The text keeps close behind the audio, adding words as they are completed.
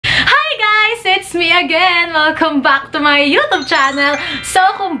It's me again! Welcome back to my YouTube channel! So,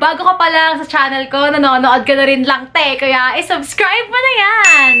 kung bago ka pa lang sa channel ko, nanonood ka na rin lang, te, kaya subscribe mo na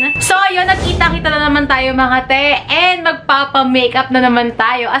yan! So, ayun, nakita-kita na naman tayo mga te, and magpapa-makeup na naman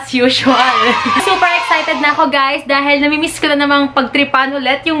tayo as usual. Super excited na ako guys, dahil namimiss ko na namang pagtripan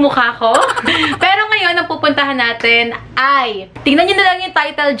ulit yung mukha ko. Pero ngayon, ang pupuntahan natin ay, tingnan nyo na lang yung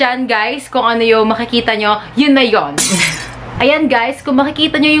title dyan guys, kung ano yung makikita nyo, yun na yun. Ayan guys, kung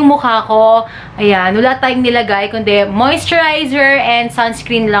makikita nyo yung mukha ko, ayan, wala tayong nilagay, kundi moisturizer and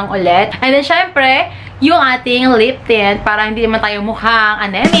sunscreen lang ulit. And then syempre, yung ating lip tint para hindi naman tayo mukhang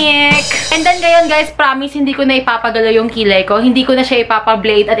anemic. And then ngayon guys, promise hindi ko na ipapagalaw yung kilay ko. Hindi ko na siya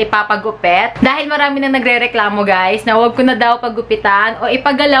ipapablade at ipapagupit. Dahil marami na nagre-reklamo guys na huwag ko na daw pagupitan o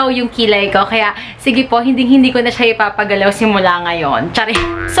ipagalaw yung kilay ko. Kaya sige po, hindi ko na siya ipapagalaw simula ngayon. Tsari.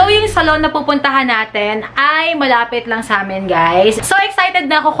 So yung salon na pupuntahan natin ay malapit lang sa amin guys. So excited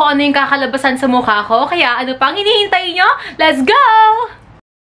na ako kung ano yung kakalabasan sa mukha ko. Kaya ano pang hinihintay nyo? Let's go!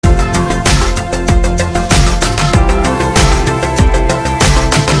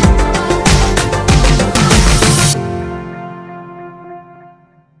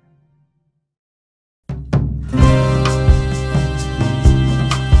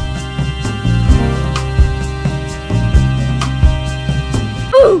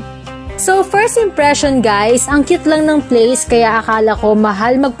 So, first impression guys, ang cute lang ng place kaya akala ko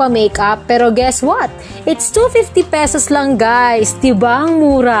mahal magpa-makeup pero guess what? It's 250 pesos lang guys, diba ang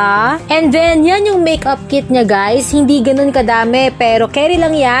mura? And then, yan yung makeup kit niya guys, hindi ganun kadami pero carry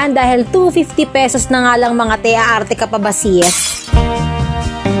lang yan dahil 250 pesos na nga lang mga te, aarte ka pa ba sis?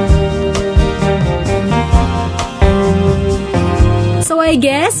 So, I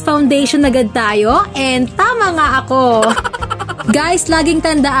guess, foundation agad tayo and tama nga ako. Guys, laging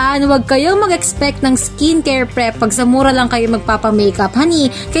tandaan, huwag kayong mag-expect ng skincare prep pag sa mura lang kayo magpapa-makeup.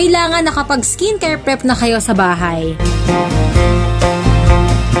 Honey, kailangan nakapag-skincare prep na kayo sa bahay.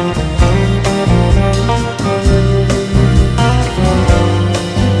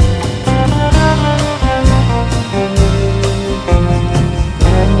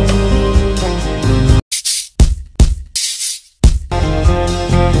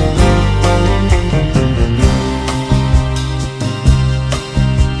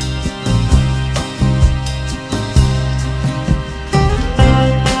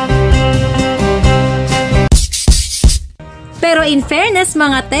 Pero in fairness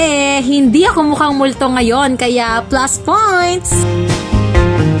mga te, hindi ako mukhang multo ngayon kaya plus points!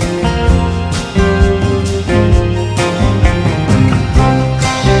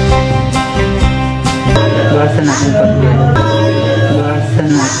 Bawasan natin pag-view. Bawasan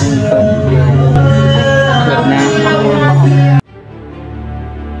natin pag-view. Wag na.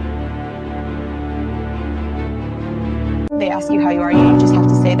 They ask you how you are, you just have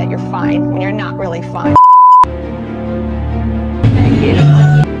to say that you're fine when you're not really fine.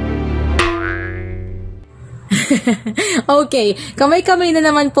 Okay, kamay-kamay na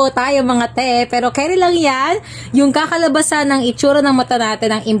naman po tayo mga te, pero carry lang yan, yung kakalabasan ng itsura ng mata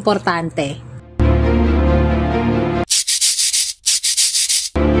natin ang importante.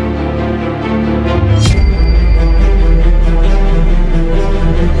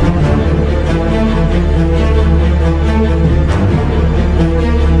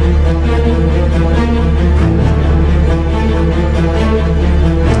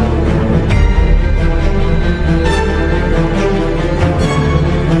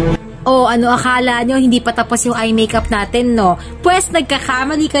 O ano akala nyo, hindi pa tapos yung eye makeup natin, no? Pwes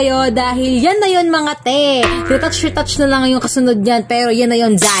nagkakamali kayo dahil yan na yun mga te. Retouch na lang yung kasunod yan, pero yan na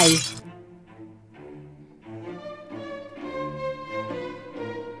yun, Zai.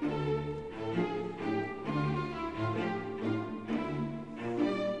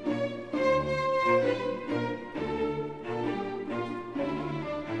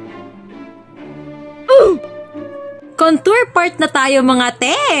 Contour part na tayo mga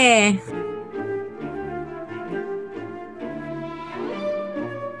te!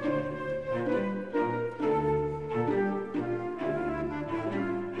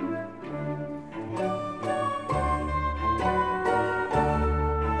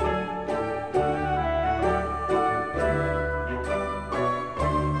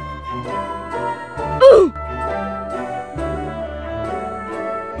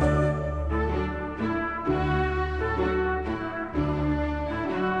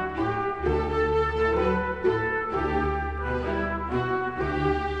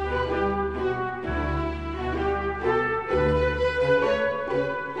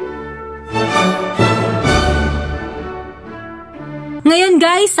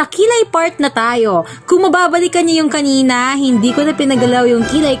 guys, sa kilay part na tayo. Kung mababalikan niyo yung kanina, hindi ko na pinagalaw yung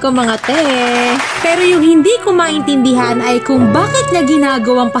kilay ko mga te. Pero yung hindi ko maintindihan ay kung bakit niya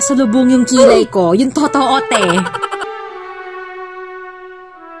ginagawang pasalubong yung kilay ko. Yung totoo te.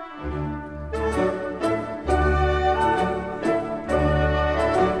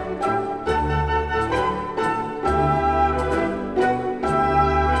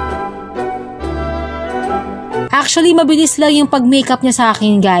 Actually, mabilis lang yung pag-makeup niya sa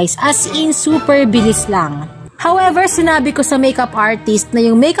akin, guys. As in, super bilis lang. However, sinabi ko sa makeup artist na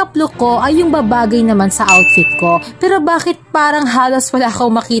yung makeup look ko ay yung babagay naman sa outfit ko. Pero bakit parang halos wala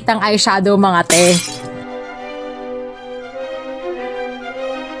akong makitang eyeshadow mga te?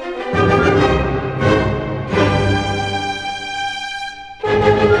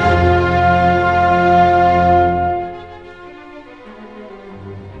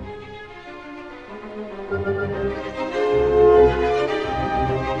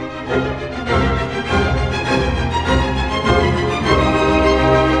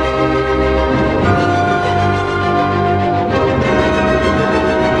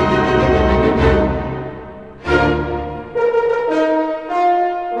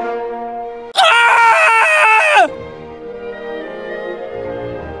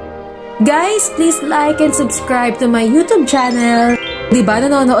 Guys, please like and subscribe to my YouTube channel. Diba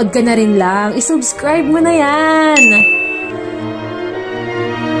nanonood ka na rin lang? I-subscribe mo na yan!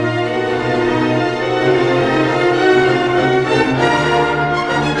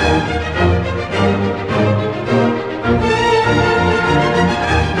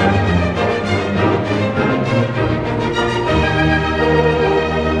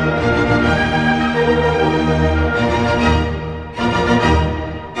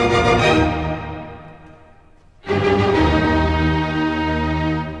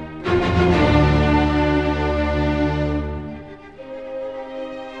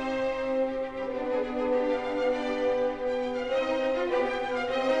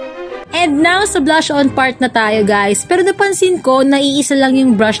 And now, sa blush on part na tayo guys. Pero napansin ko na iisa lang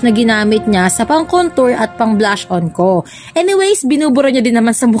yung brush na ginamit niya sa pang contour at pang blush on ko. Anyways, binubura niya din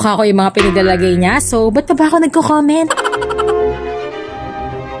naman sa mukha ko yung mga pinaglalagay niya. So, ba't pa ba ako nagko-comment?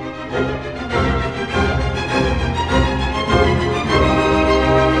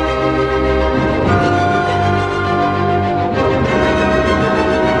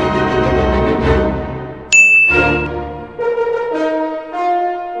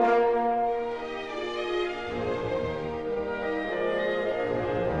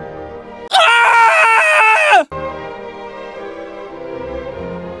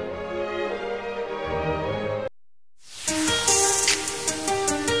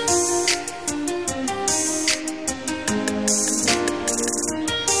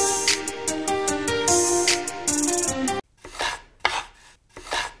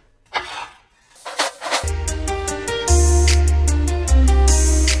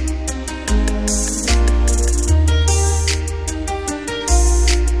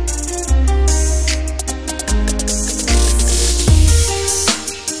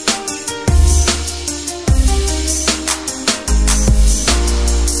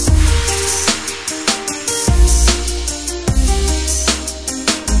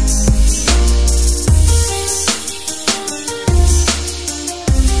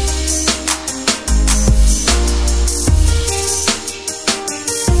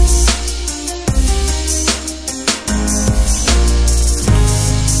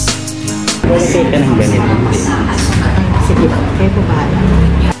 Okay ka ng ganito. Sige po, kayo po bahala.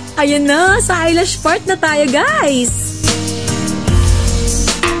 Ayan na, sa eyelash part na tayo guys!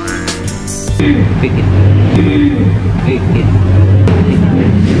 Pikit. Pikit.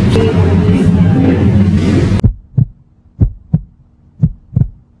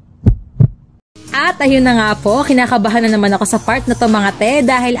 At ayun na nga po, kinakabahan na naman ako sa part na to mga te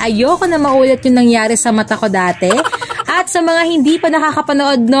dahil ayoko na maulit yung nangyari sa mata ko dati. At sa mga hindi pa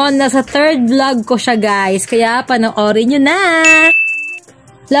nakakapanood noon, nasa third vlog ko siya guys, kaya panoorin nyo na!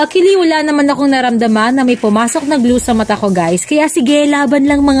 Luckily, wala naman akong naramdaman na may pumasok na glue sa mata ko guys, kaya sige, laban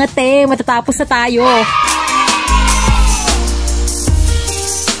lang mga te, matatapos na tayo!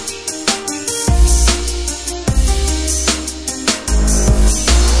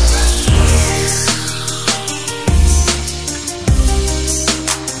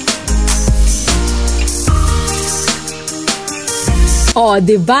 Oh,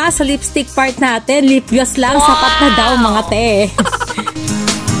 'di ba? Sa lipstick part natin, lip gloss lang sapat na daw mga te.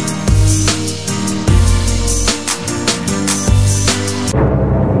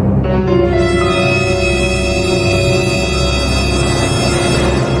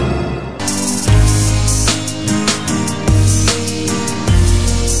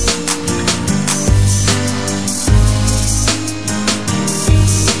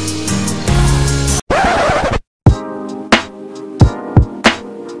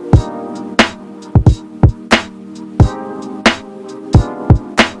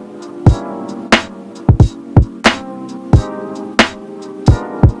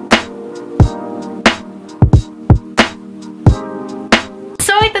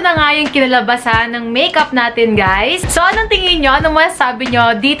 ito na nga yung kinalabasan ng makeup natin, guys. So, anong tingin nyo? Anong masasabi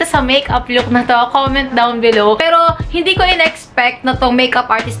nyo dito sa makeup look na to? Comment down below. Pero, hindi ko in-expect na tong makeup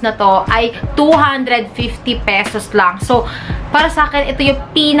artist na to ay 250 pesos lang. So, para sa akin, ito yung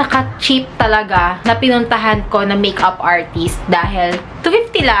pinaka-cheap talaga na pinuntahan ko na makeup artist dahil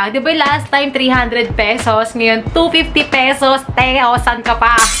 250 lang. Di ba last time 300 pesos? Ngayon, 250 pesos. Teo, saan ka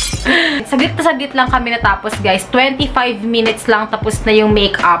pa? Saglit na saglit lang kami natapos, guys. 25 minutes lang tapos na yung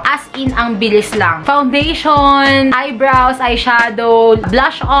makeup. As in, ang bilis lang. Foundation, eyebrows, eyeshadow,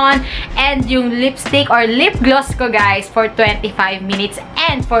 blush on, and yung lipstick or lip gloss ko, guys, for 25 minutes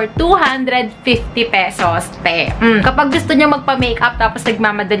and for 250 pesos. Kapag gusto nyo magpa-makeup tapos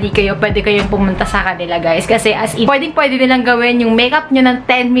nagmamadali kayo, pwede kayong pumunta sa kanila, guys. Kasi as in, pwede nilang gawin yung makeup nyo ng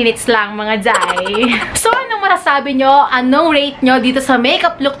 10 minutes lang, mga jay. So, anong masasabi nyo? Anong rate nyo dito sa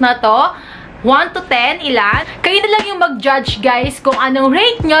makeup look na to? 1 to 10, ilan? Kayo na lang yung mag-judge, guys, kung anong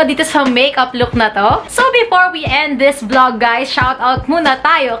rate nyo dito sa makeup look na to. So, before we end this vlog, guys, shoutout muna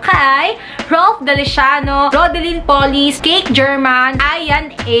tayo kay Rolf Deliciano, Rodeline Polis, Cake German,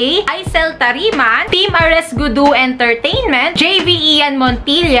 Ayan A, Aisel Tariman, Team Ares Gudu Entertainment, JV Ian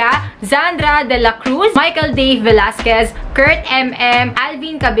Montilla, Zandra De La Cruz, Michael Dave Velasquez, Kurt MM,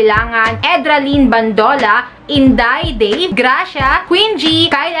 Alvin Kabilangan, Edralyn Bandola, Inday Dave, Gracia, Queen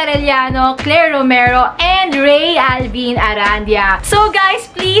G, Kyle Arellano, Claire Romero, and Ray Alvin Arandia. So guys,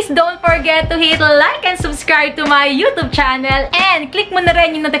 please don't forget to hit like and subscribe to my YouTube channel and click mo na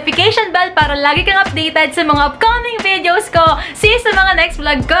rin yung notification bell para lagi kang updated sa mga upcoming videos ko. See you sa mga next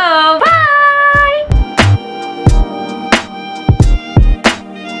vlog ko. Bye!